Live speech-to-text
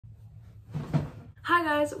Hi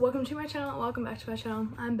guys, welcome to my channel, welcome back to my channel.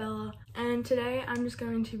 I'm Bella and today I'm just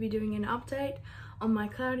going to be doing an update on my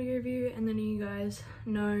Cloudy review and letting you guys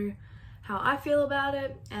know how I feel about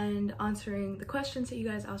it and answering the questions that you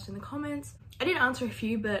guys asked in the comments. I did answer a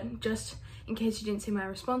few, but just in case you didn't see my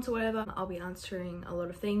response or whatever, I'll be answering a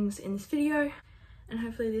lot of things in this video and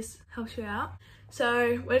hopefully this helps you out.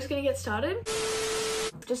 So we're just gonna get started.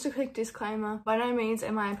 Just a quick disclaimer, by no means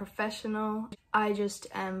am I a professional. I just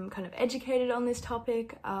am kind of educated on this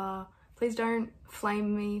topic. Please don't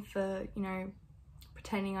flame me for,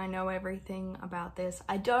 pretending I know everything about this.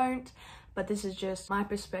 I don't, but this is just my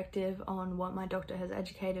perspective on what my doctor has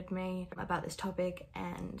educated me about this topic,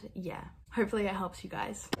 and yeah, hopefully it helps you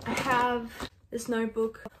guys. I have this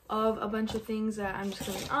notebook of a bunch of things that I'm just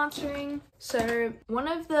going to be answering. So one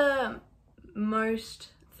of the most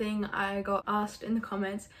thing I got asked in the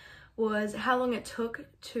comments was how long it took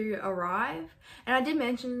to arrive, and I did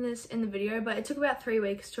mention this in the video, but it took about 3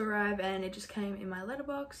 weeks to arrive and it just came in my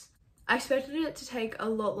letterbox. I expected it to take a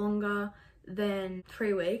lot longer than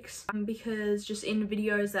 3 weeks because just in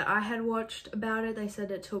videos that I had watched about it, they said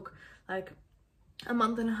it took like a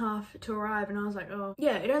month and a half to arrive, and I was like, oh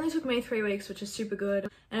yeah, it only took me 3 weeks, which is super good.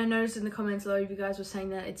 And I noticed in the comments a lot of you guys were saying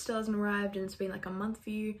that it still hasn't arrived and it's been like a month for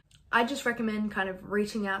you. I just recommend kind of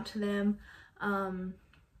reaching out to them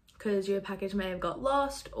because your package may have got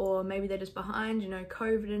lost, or maybe they're just behind,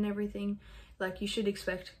 COVID and everything. Like, you should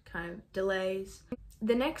expect kind of delays.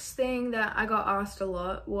 The next thing that I got asked a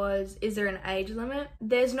lot was, is there an age limit?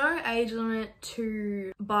 There's no age limit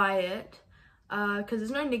to buy it because there's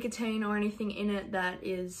no nicotine or anything in it that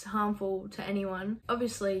is harmful to anyone.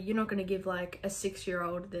 Obviously, you're not going to give like a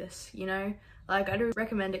 6-year-old this, Like, I do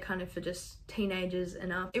recommend it kind of for just teenagers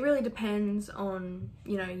and up. It really depends on,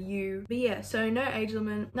 you. But yeah, so no age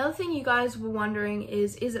limit. Another thing you guys were wondering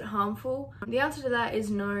is it harmful? The answer to that is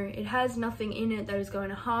no. It has nothing in it that is going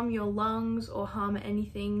to harm your lungs or harm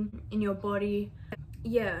anything in your body.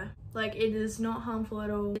 Yeah, like, it is not harmful at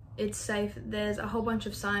all. It's safe. There's a whole bunch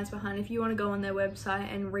of science behind it. If you want to go on their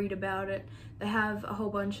website and read about it, they have a whole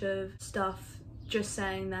bunch of stuff just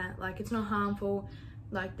saying that, like, it's not harmful.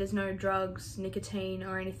 Like, there's no drugs, nicotine,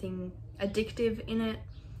 or anything addictive in it.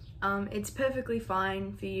 It's perfectly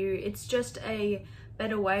fine for you. It's just a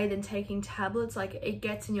better way than taking tablets. Like, it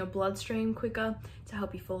gets in your bloodstream quicker to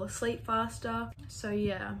help you fall asleep faster. So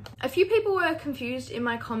yeah. A few people were confused in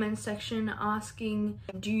my comments section asking,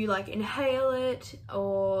 do you like inhale it,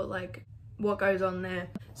 or like what goes on there?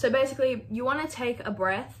 So basically, you want to take a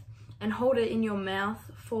breath and hold it in your mouth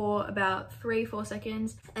for about 3-4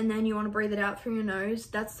 seconds, and then you want to breathe it out through your nose.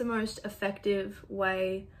 That's the most effective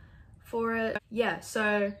way for it. Yeah,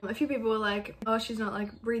 so a few people were like, oh, she's not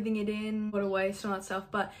like breathing it in, what a waste, and all that stuff,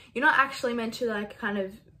 but you're not actually meant to like kind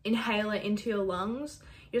of inhale it into your lungs.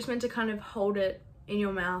 You're just meant to kind of hold it in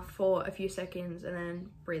your mouth for a few seconds and then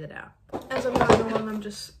breathe it out. As I'm going along, I'm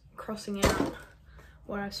just crossing out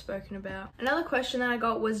what I've spoken about. Another question that I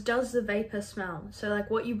got was, does the vapor smell? So like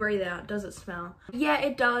what you breathe out, does it smell? Yeah,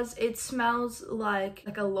 it does. It smells like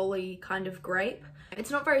a lolly kind of grape.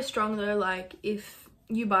 It's not very strong though. Like, if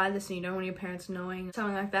you buy this and you don't want your parents knowing,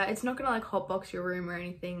 something like that, it's not gonna like hotbox your room or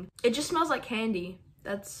anything. It just smells like candy.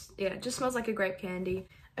 It just smells like a grape candy.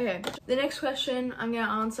 Okay, the next question I'm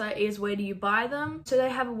gonna answer is, where do you buy them? So they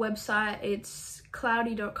have a website, it's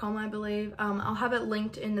cloudy.com, I believe. I'll have it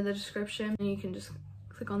linked in the description and you can just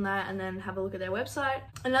click on that and then have a look at their website.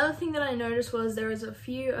 Another thing that I noticed was there was a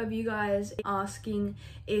few of you guys asking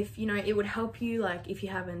if, it would help you, like if you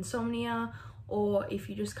have insomnia or if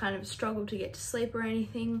you just kind of struggle to get to sleep or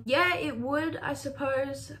anything. Yeah, it would, I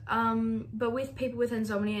suppose. But with people with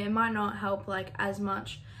insomnia, it might not help like as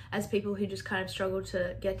much as people who just kind of struggle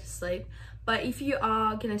to get to sleep. But if you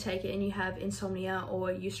are gonna take it and you have insomnia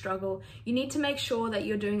or you struggle, you need to make sure that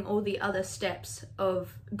you're doing all the other steps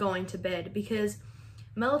of going to bed, because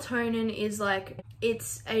melatonin is like,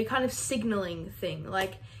 it's a kind of signaling thing.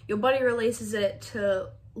 Like, your body releases it to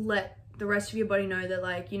let the rest of your body know that,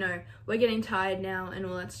 like, we're getting tired now and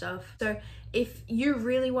all that stuff. So if you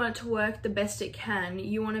really want it to work the best it can,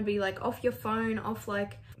 you want to be like off your phone, off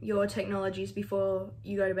like your technologies before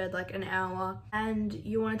you go to bed, like an hour, and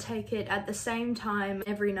you want to take it at the same time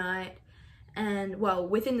every night, and well,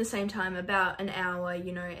 within the same time, about an hour,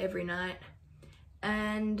 every night.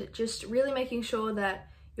 And just really making sure that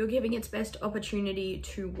you're giving its best opportunity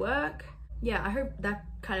to work. Yeah, I hope that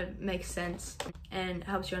kind of makes sense and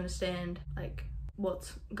helps you understand like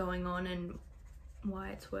what's going on and why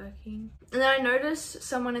it's working. And then I noticed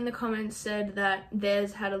someone in the comments said that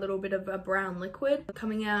theirs had a little bit of a brown liquid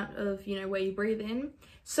coming out of, you know, where you breathe in.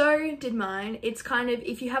 So did mine. It's kind of,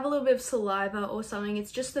 if you have a little bit of saliva or something,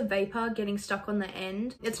 it's just the vapor getting stuck on the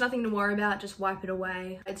end. It's nothing to worry about, just wipe it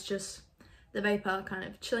away. It's just the vapor kind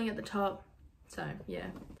of chilling at the top. So yeah.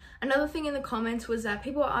 Another thing in the comments was that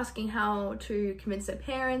people were asking how to convince their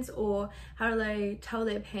parents, or how do they tell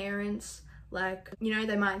their parents, like, you know,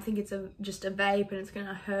 they might think it's just a vape and it's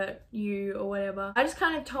gonna hurt you or whatever. I just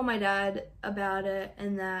kind of told my dad about it,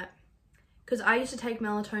 and that, because I used to take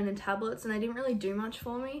melatonin tablets and they didn't really do much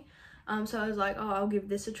for me. So I was like, oh, I'll give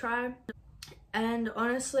this a try. And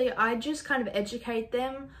honestly, I just kind of educate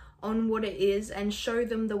them on what it is and show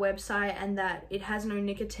them the website, and that it has no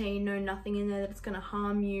nicotine, no nothing in there that's going to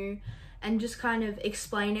harm you, and just kind of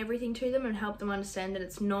explain everything to them and help them understand that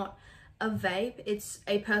it's not a vape, it's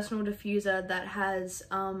a personal diffuser that has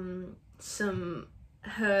some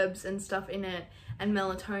herbs and stuff in it, and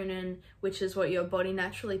melatonin, which is what your body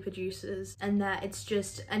naturally produces, and that it's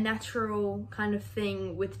just a natural kind of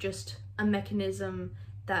thing with just a mechanism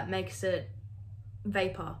that makes it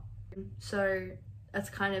vapor. So that's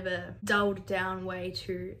kind of a dulled down way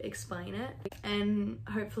to explain it, and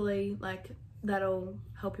hopefully like that'll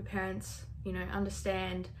help your parents, you know,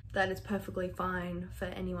 understand that it's perfectly fine for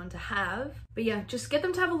anyone to have. But yeah, just get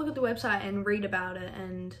them to have a look at the website and read about it,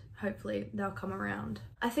 and hopefully they'll come around.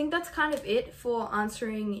 I think that's kind of it for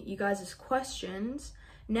answering you guys' questions.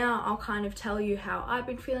 Now I'll kind of tell you how I've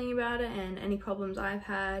been feeling about it and any problems I've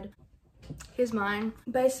had. Here's mine.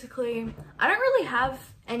 Basically, I don't really have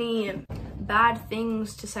any bad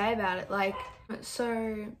things to say about it. Like,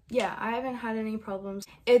 so yeah, I haven't had any problems.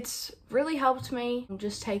 It's really helped me. I'm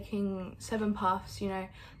just taking 7 puffs, you know,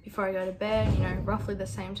 before I go to bed, you know, roughly the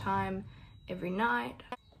same time every night,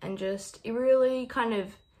 and just, it really kind of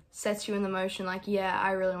sets you in the motion, like, yeah,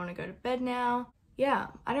 I really want to go to bed now. Yeah,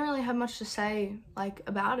 I don't really have much to say like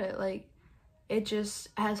about it. Like, it just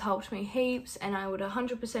has helped me heaps, and I would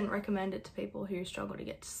 100% recommend it to people who struggle to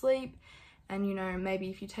get to sleep. And, you know, maybe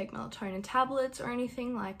if you take melatonin tablets or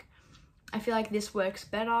anything, like, I feel like this works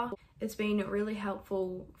better. It's been really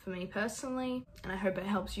helpful for me personally, and I hope it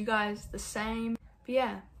helps you guys the same. But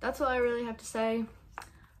yeah, that's all I really have to say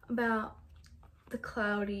about the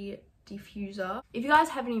cloudy diffuser. If you guys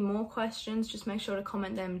have any more questions, just make sure to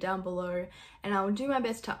comment them down below, and I will do my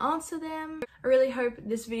best to answer them. I really hope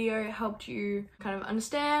this video helped you kind of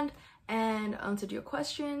understand and answered your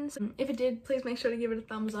questions. If it did, please make sure to give it a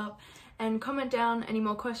thumbs up, and comment down any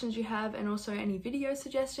more questions you have, and also any video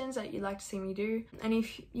suggestions that you'd like to see me do. And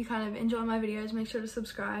if you kind of enjoy my videos, make sure to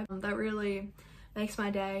subscribe. That really makes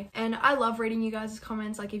my day. And I love reading you guys'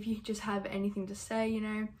 comments. Like, if you just have anything to say, you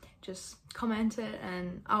know, just comment it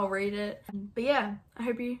and I'll read it. But yeah, I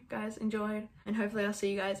hope you guys enjoyed, and hopefully I'll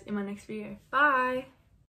see you guys in my next video. Bye!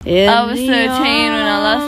 I was so chained when I last